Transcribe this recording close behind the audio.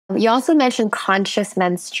You also mentioned conscious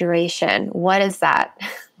menstruation. What is that?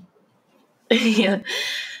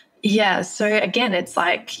 Yeah. So again, it's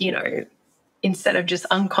like, instead of just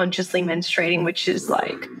unconsciously menstruating, which is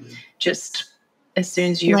like just as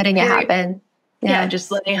soon as you letting it happen. Yeah,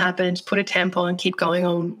 just letting it happen. Just put a tampon, keep going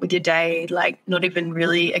on with your day, like not even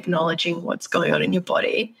really acknowledging what's going on in your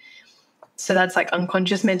body. So that's like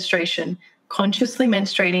unconscious menstruation. Consciously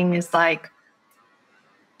menstruating is like,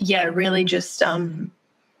 really just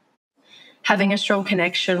having a strong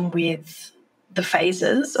connection with the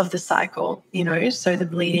phases of the cycle, so the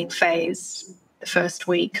bleeding phase, the first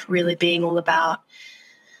week really being all about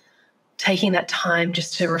taking that time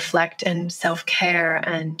just to reflect and self-care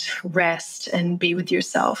and rest and be with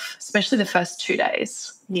yourself, especially the first 2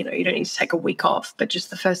 days. You don't need to take a week off, but just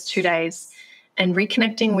the first 2 days, and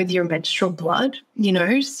reconnecting with your menstrual blood,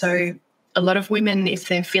 So a lot of women, if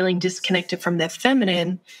they're feeling disconnected from their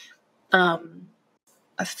feminine,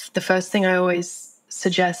 the first thing I always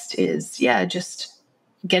suggest is, just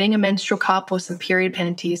getting a menstrual cup or some period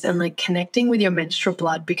panties and like connecting with your menstrual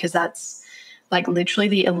blood, because that's like literally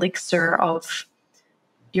the elixir of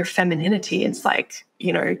your femininity. It's like,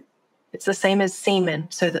 it's the same as semen.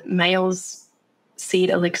 So that male's seed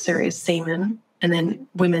elixir is semen, and then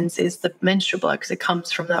women's is the menstrual blood because it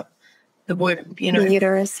comes from the womb, The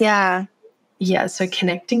uterus, yeah. Yeah, so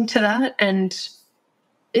connecting to that. And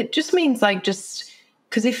it just means like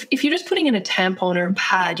because if you're just putting in a tampon or a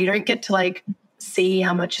pad, you don't get to like see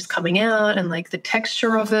how much is coming out and like the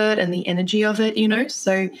texture of it and the energy of it,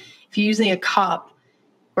 So if you're using a cup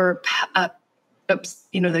or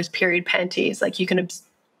those period panties, like you can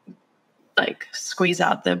like squeeze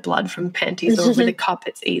out the blood from panties, or with a cup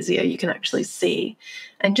it's easier. You can actually see,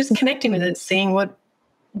 and just connecting with it, seeing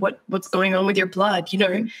what's going on with your blood,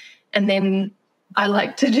 And then I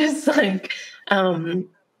like to just like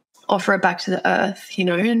offer it back to the earth,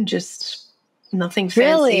 and just nothing fancy.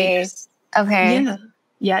 Really? Okay.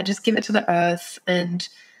 Yeah, just give it to the earth, and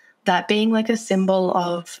that being like a symbol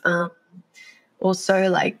of also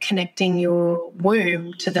like connecting your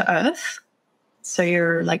womb to the earth. So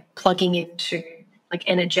you're like plugging into like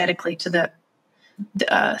energetically to the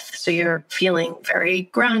earth. So you're feeling very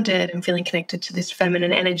grounded and feeling connected to this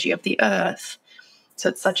feminine energy of the earth. So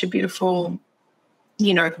it's such a beautiful,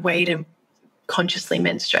 way to consciously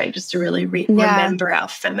menstruate, just to really remember our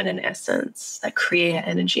feminine essence, that creator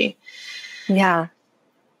energy. Yeah.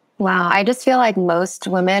 Wow. I just feel like most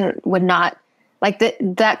women would not like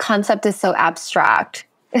that concept is so abstract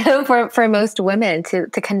for most women to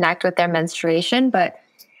connect with their menstruation, but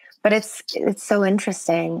it's so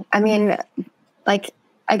interesting. I mean, like,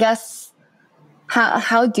 I guess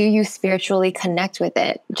how do you spiritually connect with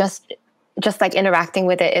it? Just like interacting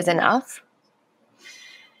with it is enough?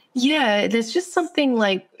 Yeah, there's just something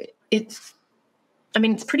like it's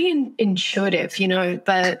pretty intuitive,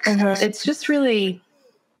 but it's just really,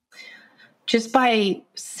 just by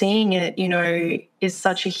seeing it, is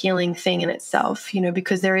such a healing thing in itself,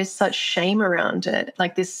 because there is such shame around it,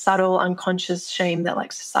 like this subtle unconscious shame that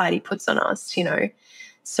like society puts on us,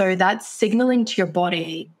 So that's signaling to your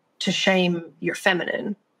body to shame your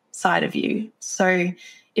feminine side of you. So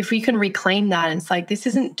if we can reclaim that, and it's like, this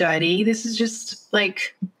isn't dirty, this is just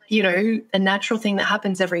like, a natural thing that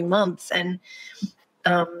happens every month. And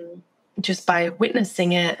just by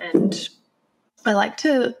witnessing it, and I like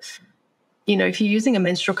to, if you're using a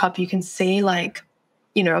menstrual cup, you can see like,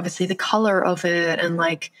 obviously the color of it, and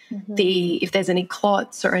like if there's any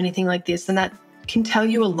clots or anything like this, and that can tell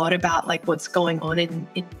you a lot about like what's going on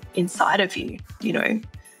inside of you,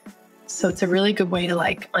 So it's a really good way to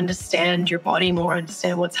like understand your body more,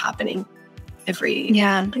 understand what's happening every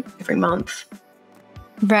month.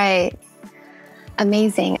 Right.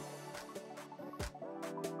 Amazing.